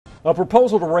A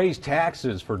proposal to raise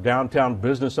taxes for downtown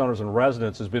business owners and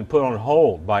residents has been put on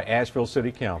hold by Asheville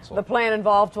City Council. The plan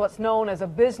involves what's known as a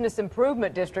Business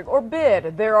Improvement District, or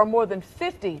BID. There are more than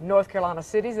 50 North Carolina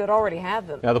cities that already have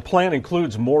them. Now, the plan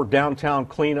includes more downtown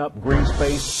cleanup, green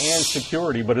space, and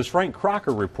security, but as Frank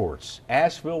Crocker reports,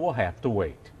 Asheville will have to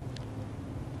wait.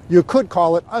 You could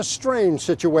call it a strange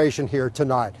situation here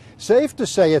tonight. Safe to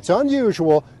say it's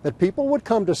unusual that people would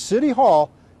come to City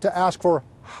Hall to ask for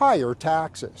higher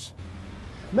taxes.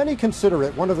 Many consider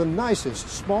it one of the nicest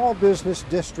small business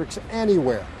districts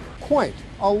anywhere. Quaint,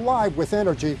 alive with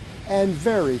energy, and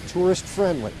very tourist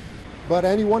friendly. But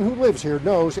anyone who lives here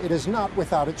knows it is not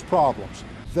without its problems.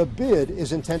 The bid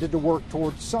is intended to work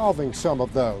toward solving some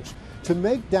of those, to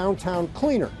make downtown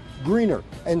cleaner, greener,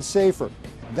 and safer.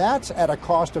 That's at a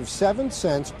cost of 7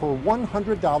 cents per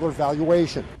 $100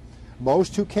 valuation.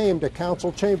 Most who came to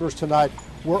council chambers tonight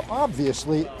were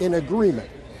obviously in agreement,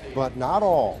 but not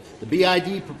all. The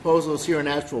BID proposals here in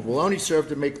Asheville will only serve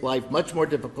to make life much more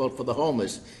difficult for the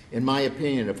homeless, in my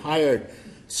opinion. If hired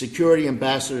security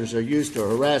ambassadors are used to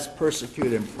harass,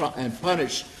 persecute, and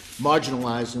punish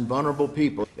marginalized and vulnerable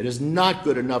people, it is not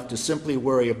good enough to simply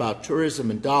worry about tourism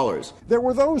and dollars. There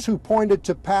were those who pointed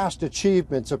to past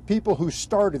achievements of people who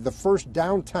started the first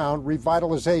downtown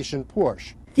revitalization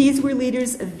push. These were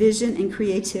leaders of vision and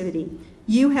creativity.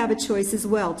 You have a choice as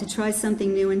well to try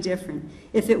something new and different.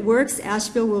 If it works,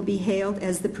 Asheville will be hailed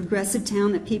as the progressive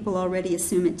town that people already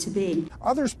assume it to be.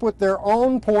 Others put their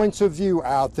own points of view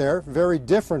out there, very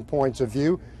different points of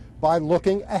view, by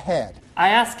looking ahead. I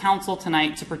ask Council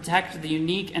tonight to protect the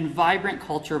unique and vibrant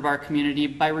culture of our community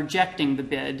by rejecting the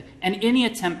bid and any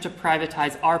attempt to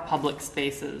privatize our public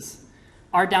spaces.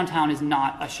 Our downtown is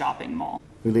not a shopping mall.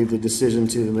 We leave the decision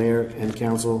to the mayor and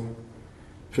council.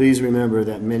 Please remember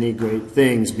that many great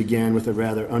things began with a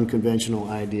rather unconventional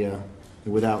idea,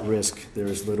 and without risk, there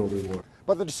is little reward.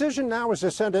 But the decision now is to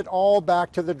send it all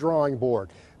back to the drawing board.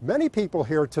 Many people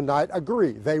here tonight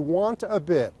agree they want a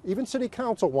bid. Even City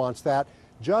Council wants that,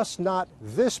 just not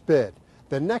this bid.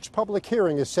 The next public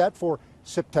hearing is set for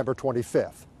September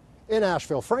 25th. In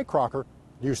Asheville, Frank Crocker,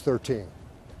 News 13.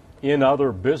 In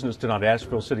other business tonight,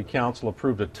 Asheville City Council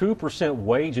approved a 2%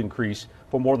 wage increase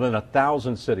for more than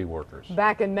 1,000 city workers.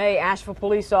 Back in May, Asheville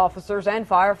police officers and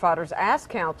firefighters asked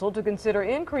council to consider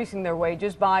increasing their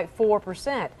wages by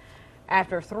 4%.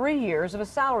 After 3 years of a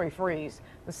salary freeze,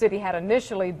 the city had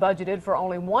initially budgeted for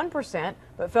only 1%,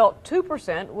 but felt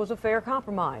 2% was a fair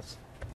compromise.